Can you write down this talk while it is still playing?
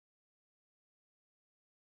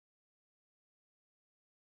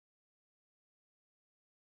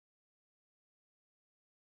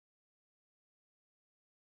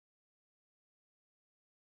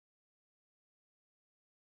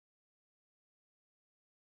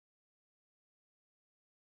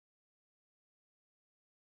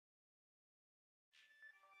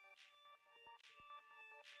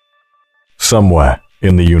somewhere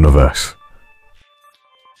in the universe.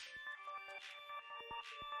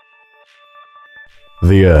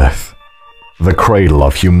 The Earth, the cradle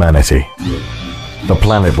of humanity. The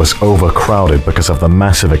planet was overcrowded because of the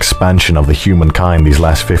massive expansion of the humankind these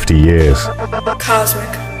last 50 years.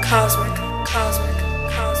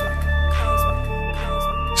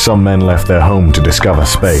 Some men left their home to discover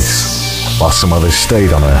space, while some others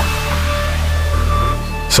stayed on Earth.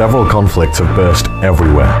 Several conflicts have burst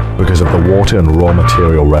everywhere because of the water and raw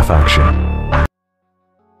material rarefaction.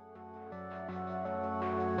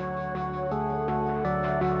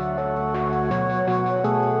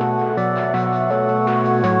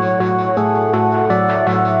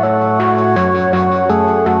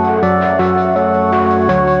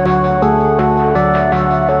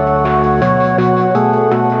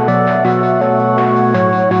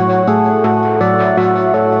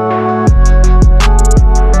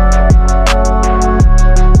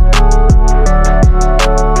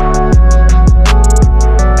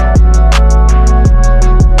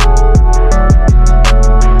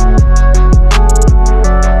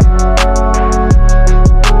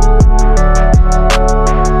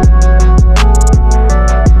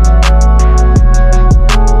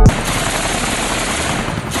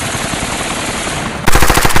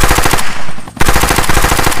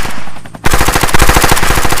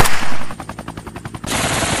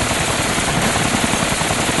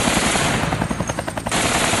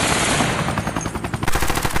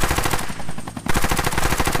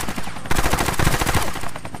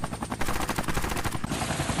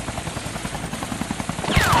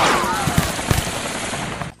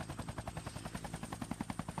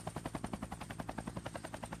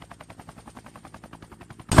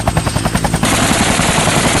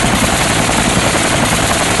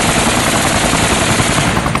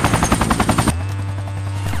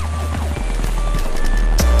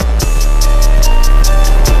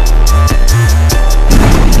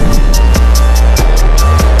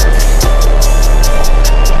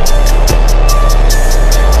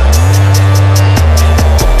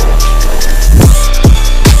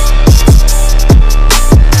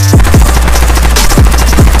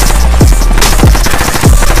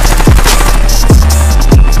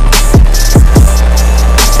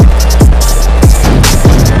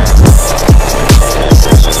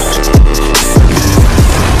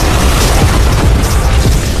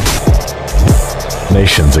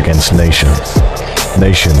 Nations against nations.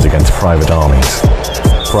 Nations against private armies.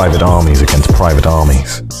 Private armies against private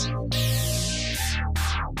armies.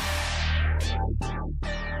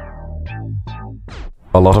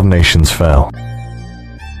 A lot of nations fell,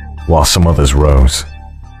 while some others rose.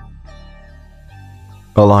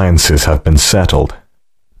 Alliances have been settled,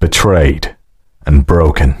 betrayed, and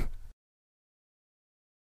broken.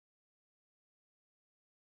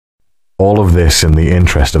 All of this in the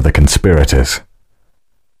interest of the conspirators.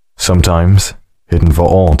 Sometimes hidden for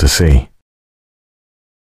all to see.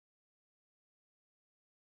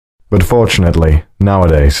 But fortunately,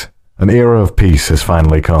 nowadays, an era of peace has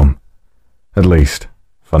finally come. At least,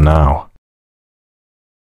 for now.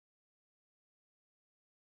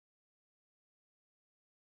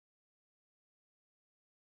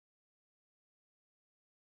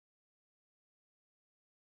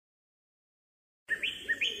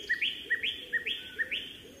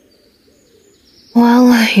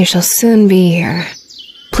 Well, you shall soon be here.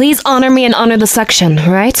 Please honor me and honor the section,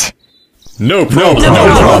 right? No problem.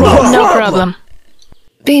 No problem.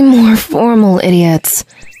 Be more formal, idiots.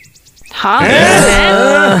 Huh?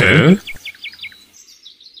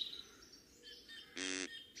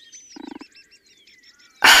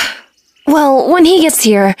 Well, when he gets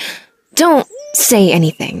here, don't say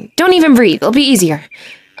anything. Don't even breathe. It'll be easier.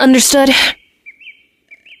 Understood?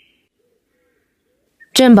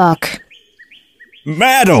 Jimbok.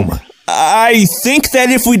 Madam, I think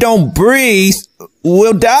that if we don't breathe,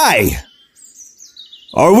 we'll die.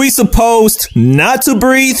 Are we supposed not to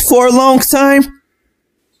breathe for a long time?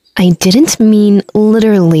 I didn't mean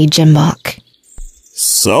literally, Jimbok.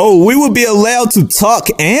 So we would be allowed to talk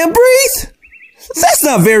and breathe? That's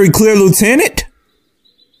not very clear, Lieutenant.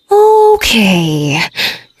 Okay.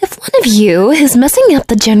 If one of you is messing up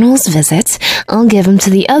the General's visit, I'll give him to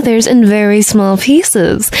the others in very small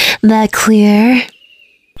pieces. That clear?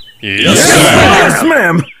 Yes,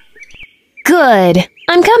 ma'am. Good.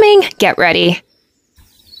 I'm coming. Get ready.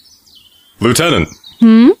 Lieutenant.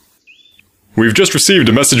 We've just received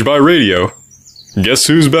a message by radio. Guess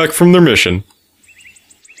who's back from their mission?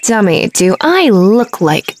 Dummy, do I look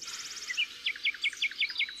like...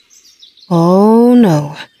 Oh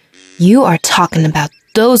no. You are talking about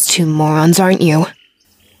those two morons, aren't you?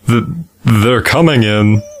 They're coming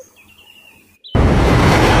in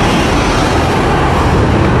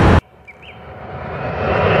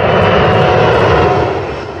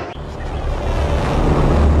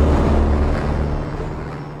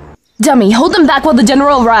dummy. Hold them back while the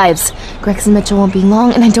general arrives. Gregson Mitchell won't be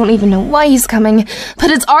long, and I don't even know why he's coming.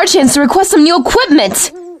 But it's our chance to request some new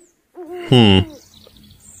equipment.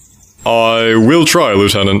 I will try,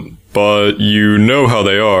 Lieutenant, but you know how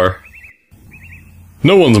they are.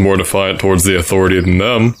 No one's more defiant towards the authority than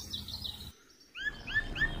them.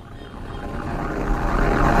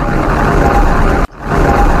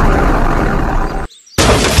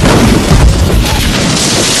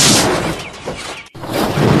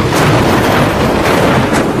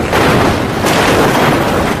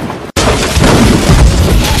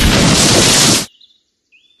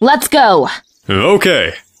 Let's go.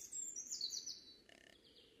 Okay.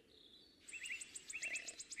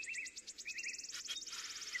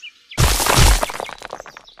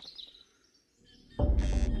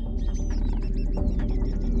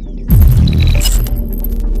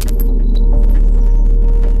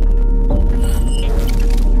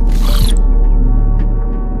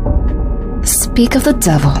 Speak of the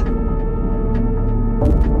devil.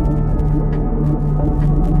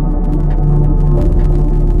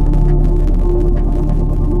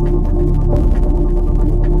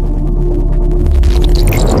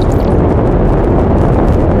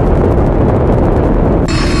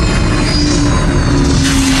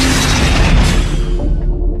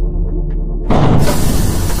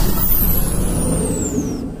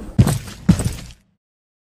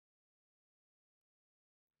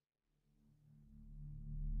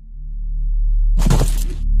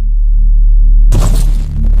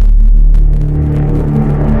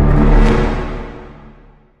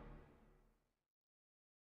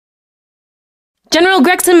 General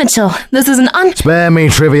Gregson Mitchell, this is an Spare me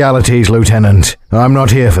trivialities, Lieutenant. I'm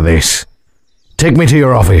not here for this. Take me to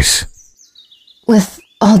your office. With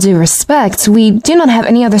all due respect, we do not have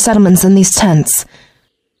any other settlements than these tents.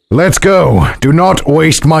 Let's go. Do not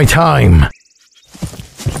waste my time.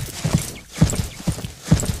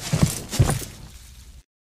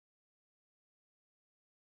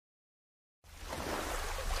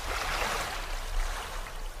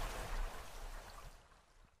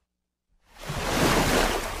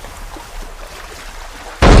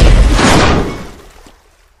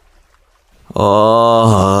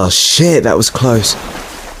 Oh, shit, that was close.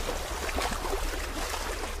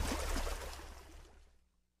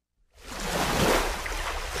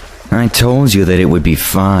 I told you that it would be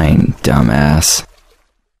fine, dumbass.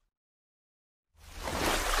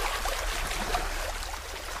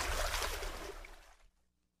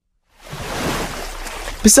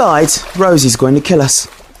 Besides, Rosie's going to kill us.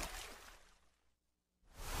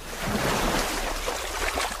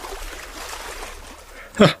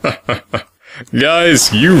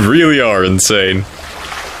 Guys, you really are insane.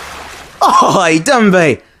 Oh, hey,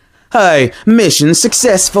 Dumby! Hey, mission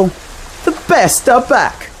successful. The best are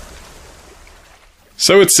back.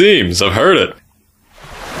 So it seems, I've heard it.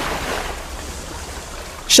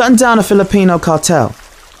 Shutting down a Filipino cartel.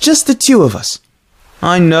 Just the two of us.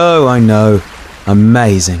 I know.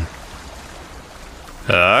 Amazing.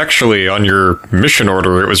 Actually, on your mission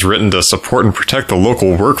order, it was written to support and protect the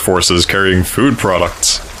local workforces carrying food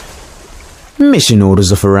products. Mission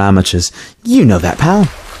orders are for amateurs. You know that, pal.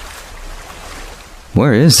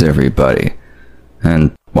 Where is everybody?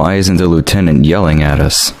 And why isn't the lieutenant yelling at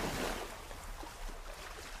us?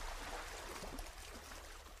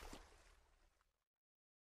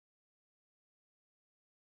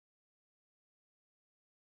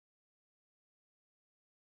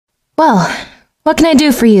 Well, what can I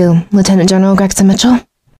do for you, Lieutenant General Gregson Mitchell?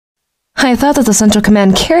 I thought that the Central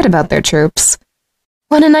Command cared about their troops.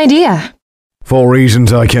 What an idea. For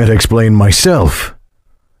reasons I can't explain myself.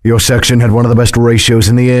 Your section had one of the best ratios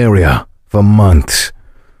in the area for months.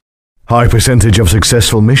 High percentage of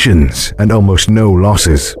successful missions and almost no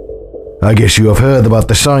losses. I guess you have heard about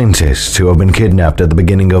the scientists who have been kidnapped at the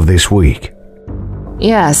beginning of this week.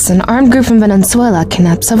 Yes, an armed group from Venezuela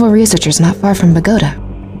kidnapped several researchers not far from Bogota.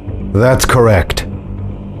 That's correct.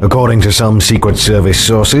 According to some Secret Service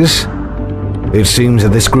sources, it seems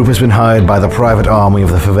that this group has been hired by the private army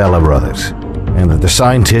of the Favela Brothers, and that the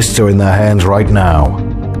scientists are in their hands right now.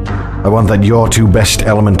 I want that your two best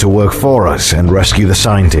element to work for us and rescue the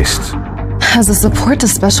scientists. As a support to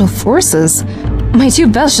Special Forces, my two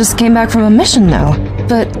best just came back from a mission now,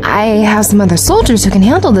 but I have some other soldiers who can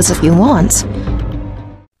handle this if you want.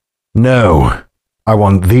 No, I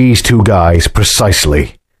want these two guys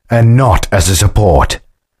precisely, and not as a support.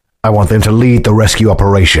 I want them to lead the rescue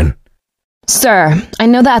operation. Sir, I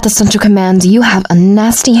know that at the Central Command you have a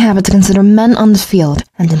nasty habit to consider men on the field,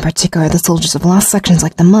 and in particular the soldiers of lost sections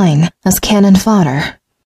like the mine, as cannon fodder.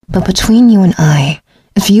 But between you and I,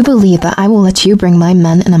 if you believe that I will let you bring my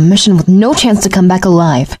men in a mission with no chance to come back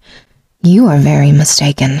alive, You are very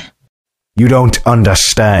mistaken. You don't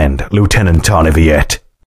understand, Lieutenant Tarniviet.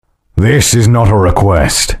 This is not a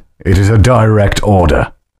request. It is a direct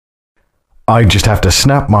order. I just have to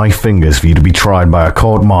snap my fingers for you to be tried by a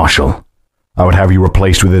court-martial. I would have you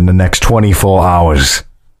replaced within the next 24 hours.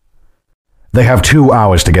 They have 2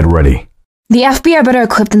 hours to get ready. The FBI are better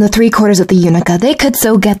equipped than the 3/4 of the Unica. They could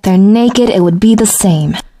so get there naked, it would be the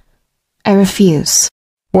same. I refuse.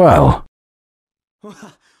 Well,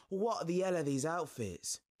 What the hell are these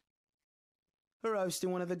outfits? We're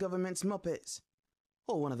hosting one of the government's Muppets.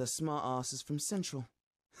 Or one of the smart asses from Central.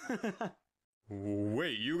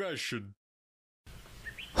 Wait, you guys should...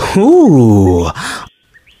 Ooh!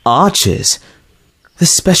 Archers. The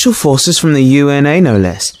special forces from the UNA, no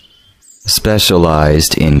less.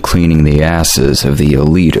 Specialized in cleaning the asses of the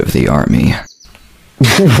elite of the army.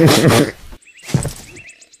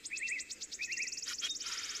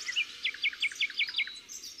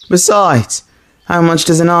 Besides, how much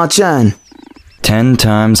does an arch earn? 10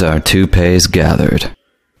 times our toupees gathered.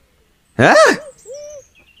 Huh?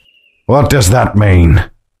 what does that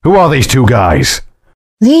mean? Who are these two guys?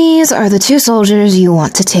 These are the 2 soldiers you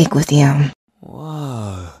want to take with you.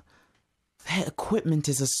 Whoa. Their equipment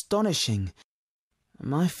is astonishing.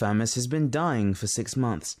 My thermos has been dying for 6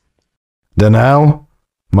 months. Danelle?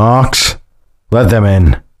 Marks? Let them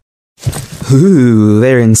in. Ooh,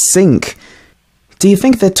 they're in sync. Do you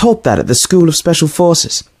think they're taught that at the School of Special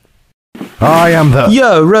Forces? I am the...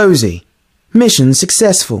 Yo, Rosie. Mission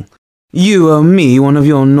successful. You owe me one of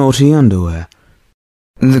your naughty underwear.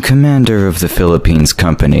 The commander of the Philippines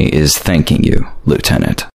company is thanking you,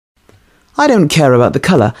 Lieutenant. I don't care about the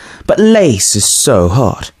color, but lace is so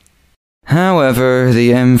hot. However,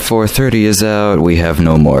 the M430 is out, we have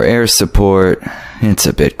no more air support, it's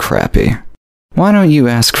a bit crappy. Why don't you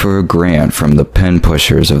ask for a grant from the pen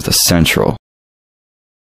pushers of the Central?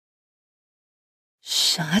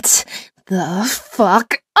 Shut the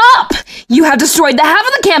fuck up! You have destroyed the half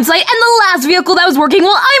of the campsite and the last vehicle that was working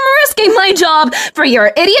while I'm risking my job for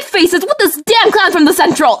your idiot faces with this damn clown from the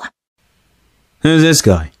Central! Who's this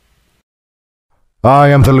guy? I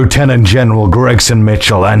am the Lieutenant General Gregson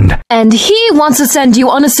Mitchell And he wants to send you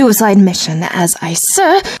on a suicide mission, as I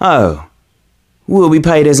said. Oh. We'll be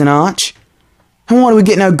paid as an arch? And why do we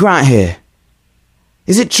get no grant here?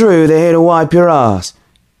 Is it true they're here to wipe your ass?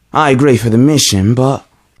 I agree for the mission, but...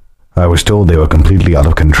 I was told they were completely out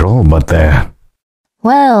of control, but they're...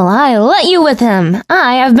 Well, I let you with him.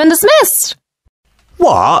 I have been dismissed.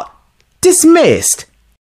 What? Dismissed?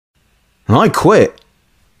 I quit.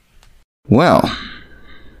 Well...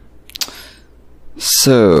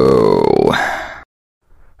 So...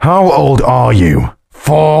 How old are you?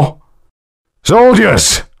 4?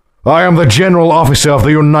 Soldiers! I am the General Officer of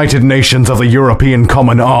the United Nations of the European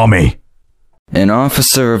Common Army. An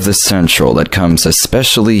officer of the Central that comes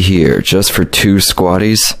especially here just for 2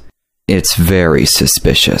 squatties? It's very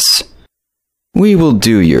suspicious. We will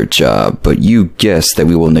do your job, but you guess that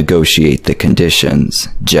we will negotiate the conditions,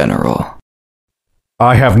 General.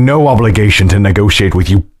 I have no obligation to negotiate with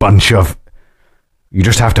you bunch of... You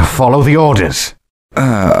just have to follow the orders.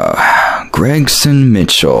 Gregson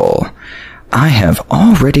Mitchell. I have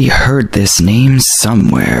already heard this name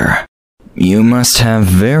somewhere. You must have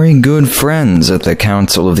very good friends at the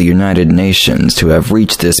Council of the United Nations to have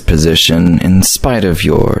reached this position in spite of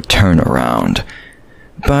your turnaround.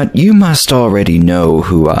 But you must already know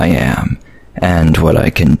who I am, and what I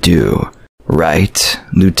can do. Right,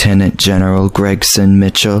 Lieutenant General Gregson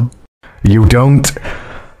Mitchell? You don't...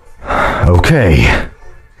 Okay.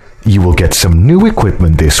 You will get some new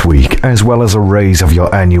equipment this week, as well as a raise of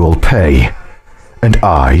your annual pay. And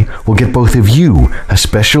I will get both of you a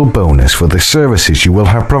special bonus for the services you will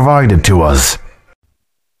have provided to us.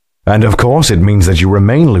 And of course it means that you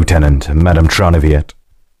remain Lieutenant, Madame Tarniviet.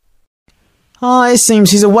 It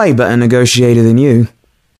seems he's a way better negotiator than you.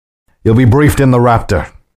 You'll be briefed in the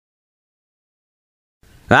Raptor.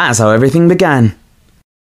 That's how everything began.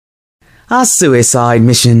 Our suicide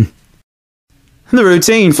mission. The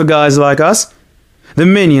routine for guys like us. The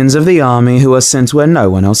minions of the army who are sent where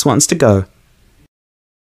no one else wants to go.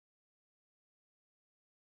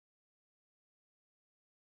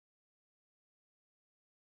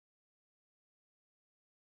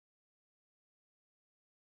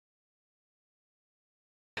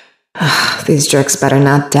 These jerks better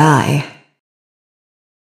not die.